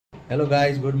Hello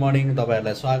guys good morning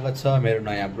तपाईहरुलाई स्वागत छ मेरो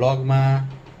नयाँ ब्लगमा।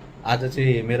 आज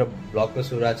चाहिँ मेरो ब्लगको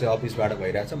सुरुवात चाहिँ अफिसबाट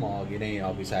भइरहेछ। म अघि नै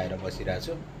अफिस आएर बसिरहेको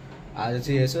छु। आज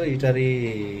चाहिँ यसो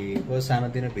इटहरीको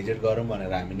सानोतिनो भिजिट गरौँ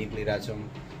भनेर हामी निक्लिरहेछौँ।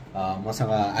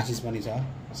 मसँग आशिष पनि छ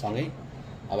सँगै।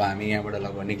 अब हामी यहाँबाट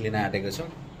लगभग निक्लिन आँटेको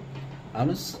छौँ।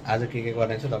 आउनुहोस् आज के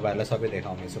गर्ने छ तपाईहरुलाई सबै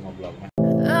देखाउनेछु म ब्लगमा।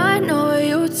 I know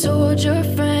you told your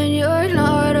friend you're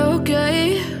not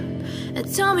okay, and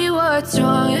tell me what's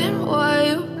wrong and why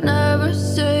you never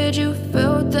said you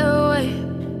felt that way.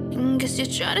 And guess you're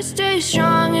trying to stay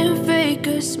strong and fake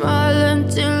a smile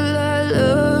until I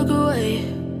look away.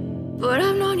 But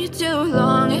I've known you too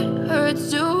long, it hurts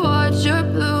to watch your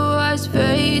blue eyes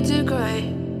fade to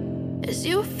grey as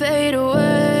you fade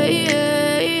away,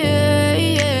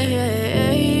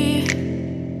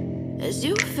 as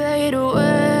you fade away.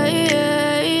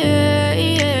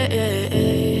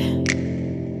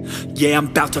 Yeah, I'm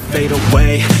about to fade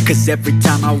away, 'cause every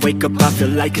time I wake up I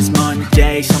feel like it's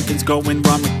Monday. Something's going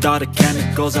wrong with all the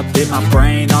chemicals up in my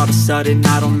brain. All of a sudden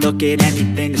I don't look at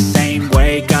anything the same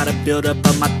way. Gotta build up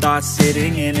of my thoughts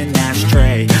sitting in an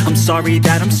ashtray. I'm sorry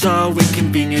that I'm so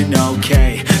inconvenient,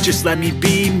 okay. Just let me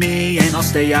be me and I'll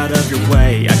stay out of your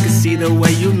way. I can see the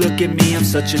way you look at me, I'm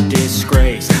such a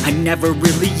disgrace. I never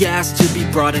really asked to be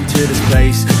brought into this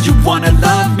place. You wanna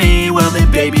love me? Well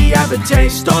then baby have a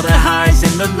taste. All the highs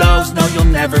and the lows, no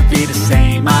you'll never be the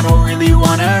same. I don't really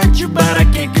wanna hurt you but I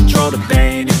can't control the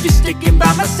pain. If you're sticking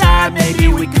by my side maybe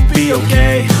we could be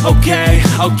okay. Okay,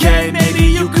 okay, maybe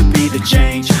you could be the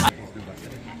change.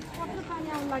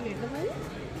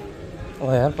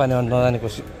 Oh यार पानी आउन नजाने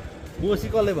कोसी बोसी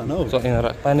कसले भनौ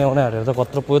यहाँ पानी आउने हालेर त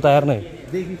कत्रो पुयो तयार नै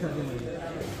देखिसके मैले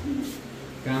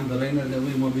काम त रहेन रे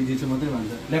म बिजी छु मात्रै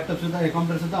भन्छ। Laptop Sudha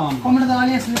computer Sudha on computer त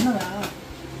अलि यसले न भा।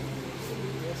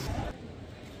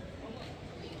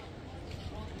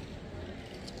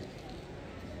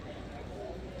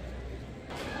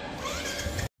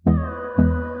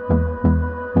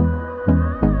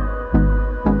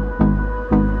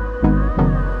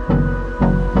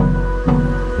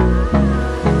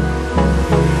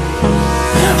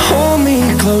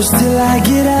 Close till I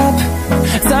get up.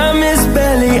 Time is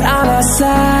barely on our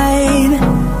side.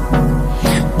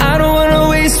 I don't wanna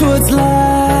waste what's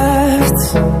left.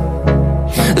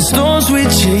 The storms we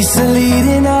chase are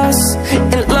leading us,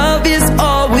 and love is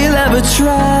all we'll ever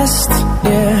trust.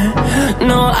 Yeah,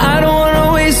 no, I don't wanna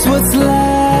waste what's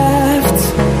left.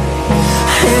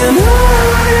 And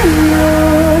on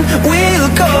we'll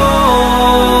go,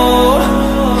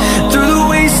 through the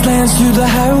wastelands, through the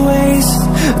highways,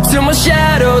 till my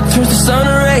shadow turns to sun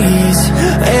rays.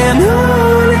 And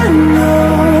on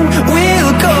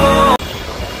we'll go.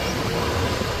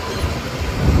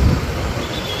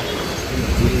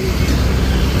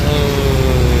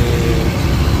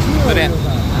 अरे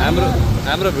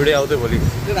हाम्रो video आउँदै भोलि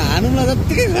त्यो हानुलाई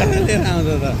जत्तिकै गरेर लिएर आउँछ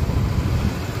त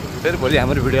फेरि भोलि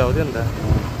हाम्रो भिडियो आउँथ्यो नि त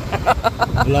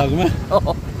ब्लगमा।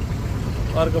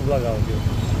 अर्को ब्लग आउँथ्यो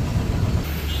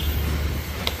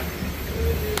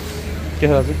के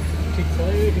दाजु ठीक छ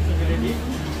रेडी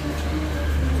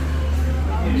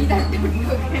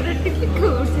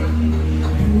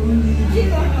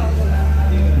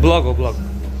ब्लग हो ब्लग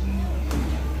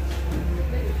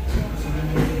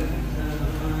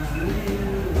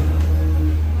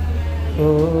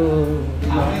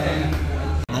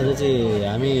आज चाहिँ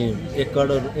हामी 1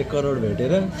 करोड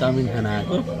भेटेर चाउमिन खान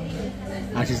आएको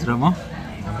आशिष र म।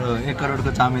 हाम्रो 1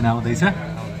 करोडको चाउमिन आउँदैछ।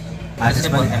 आशिष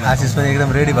पनि एकदम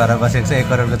रेडी भएर बसेको छ 1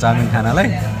 करोडको चाउमिन खानलाई।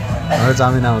 हाम्रो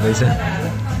चाउमिन आउँदैछ।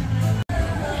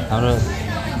 हाम्रो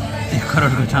 1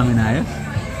 करोडको चाउमिन आयो।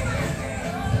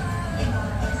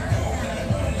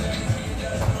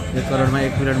 1 करोडमा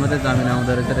 1 प्लेट मात्रै चाउमिन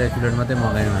आउँदो रहेछ र 1 प्लेट मात्रै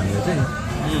मगायौँ हामीले चाहिँ।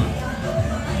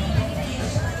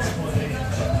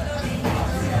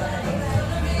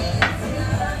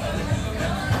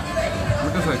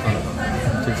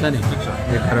 ठिक छ नि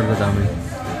 1 करोडको चाउमिन।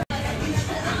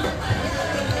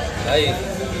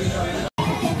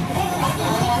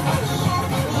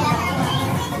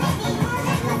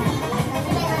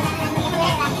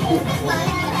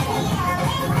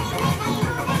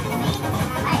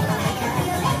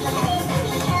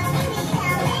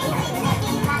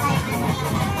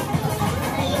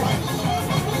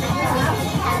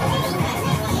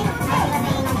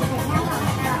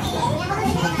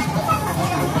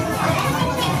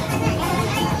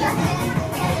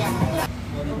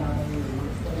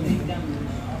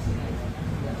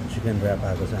 चिकन ऱ्याप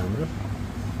आएको छ हाम्रो।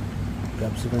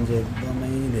 क्याप्सिकम चाहिँ एकदमै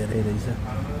धेरै रहेछ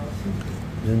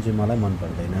जुन चाहिँ मलाई मन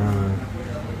पर्दैन।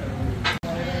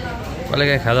 कहिले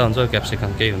काहीँ खाँदा हुन्छ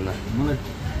क्याप्सिकम केही हुन्न। मलाई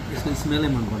यसको स्मेलै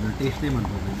मन पर्दैन, टेस्टै मन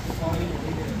पर्दैन।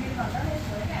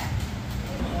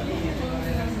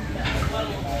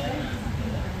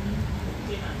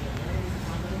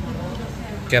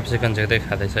 क्याप्सिकम चाहिँ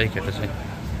खाँदैछ है केटो चाहिँ।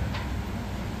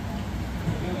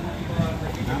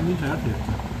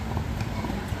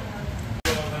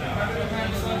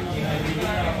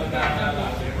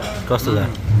 कस्तो छ?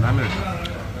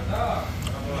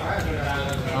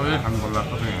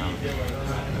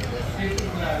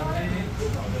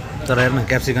 तर हेर्न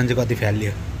क्याप्सिकम चाहिँ कति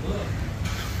फ्यालियो।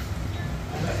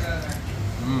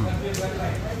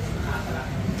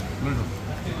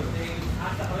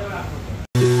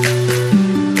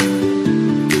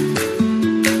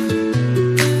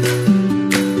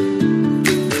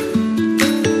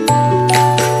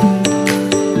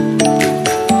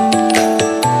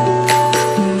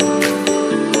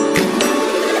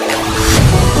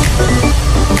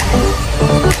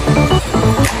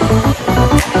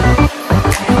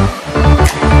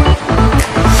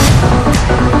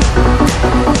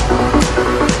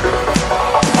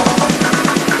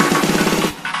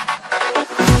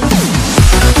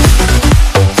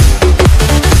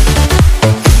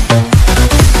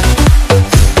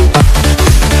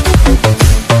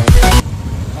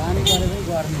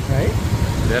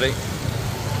 धेरै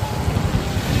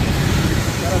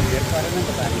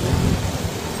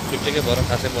चुप्टिकै भएर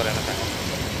खासै परेन खाना।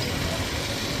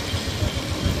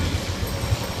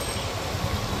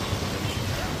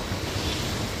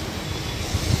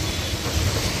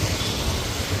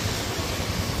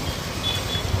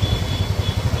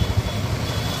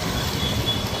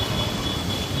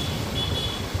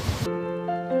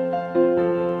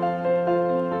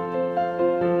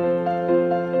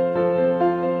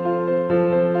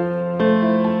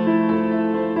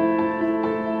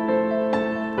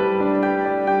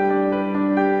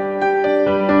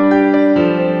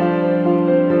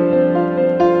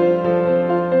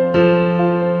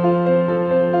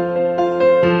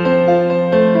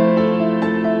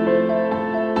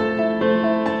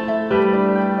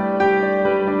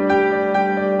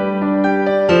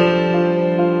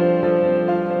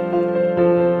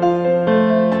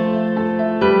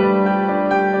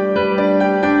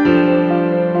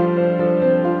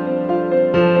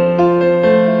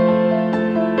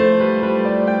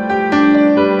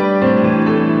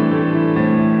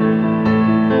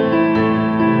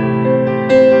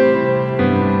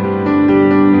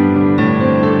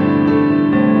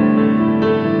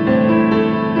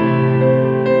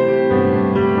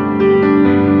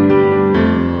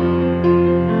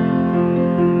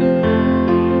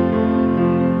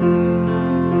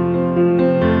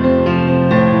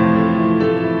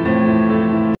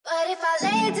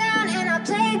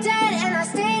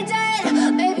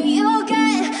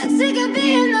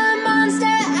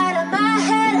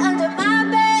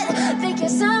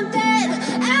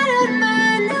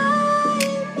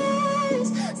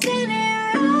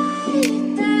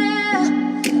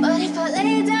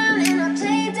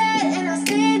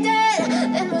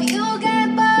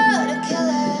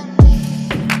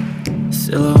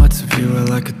 Silhouettes of you are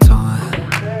like a taunt.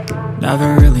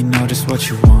 Never really know just what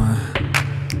you want.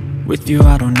 With you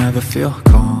I don't ever feel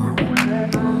calm.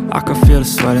 I can feel the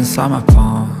sweat inside my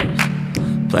palms.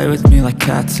 Play with me like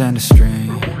cats and a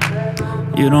string.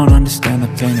 You don't understand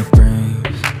the pain it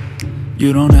brings.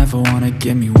 You don't ever wanna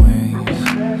give me wings.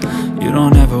 You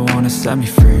don't ever wanna set me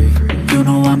free. You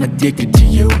know I'm addicted to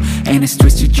you, and it's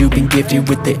twisted, you've been gifted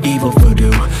with the evil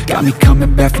voodoo. Got me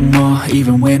coming back for more,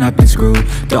 even when I've been screwed.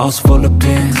 Dolls full of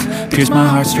pins, pierce my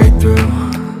heart straight through.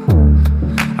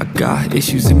 I got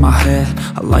issues in my head,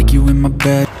 I like you in my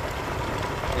bed.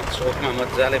 चोकमा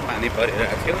मजाले पानी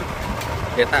परिरहेको थियो।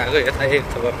 यता आएको यता एक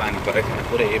थोपा पानी परेको थियो।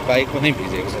 पुरै बाइक पनि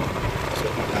भिजेको छ।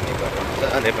 चोकमा पानी परेर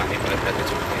मजाले पानी परिरहेको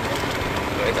छ।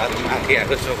 यता अलिक माथि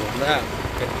आएको चोकभन्दा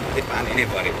त्यति पानी नै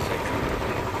परेको छ।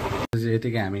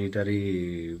 यतिकै हामी इटहरी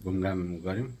घुमघाम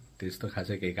गऱ्यौँ। त्यस्तो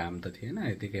खासै केही काम त थिएन।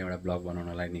 यतिकै एउटा ब्लग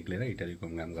बनाउनलाई निक्लेर इटहरी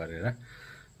घुमघाम गरेर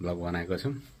ब्लग बनाएको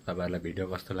छौँ। तपाईँहरूलाई भिडियो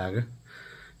कस्तो लाग्यो?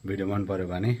 भिडियो मन पर्यो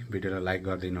भने भिडियोलाई लाइक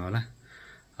गरिदिनु होला।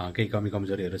 केही कमी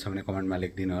कमजोरीहरू छ भने कमेन्टमा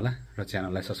लेखिदिनु होला र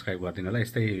च्यानललाई सब्सक्राइब गरिदिनु होला।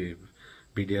 यस्तै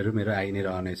भिडियोहरू मेरो आइ नै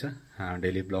रहनेछ।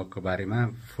 डेली ब्लगको बारेमा,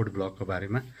 फुड ब्लगको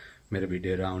बारेमा मेरो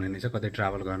भिडियोहरू आउने नै छ। कतै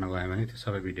ट्राभल गर्न गयो भने त्यो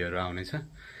सबै भिडियोहरू आउनेछ।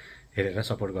 हेरेर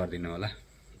सपोर्ट गरिदिनु होला।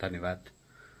 धन्यवाद।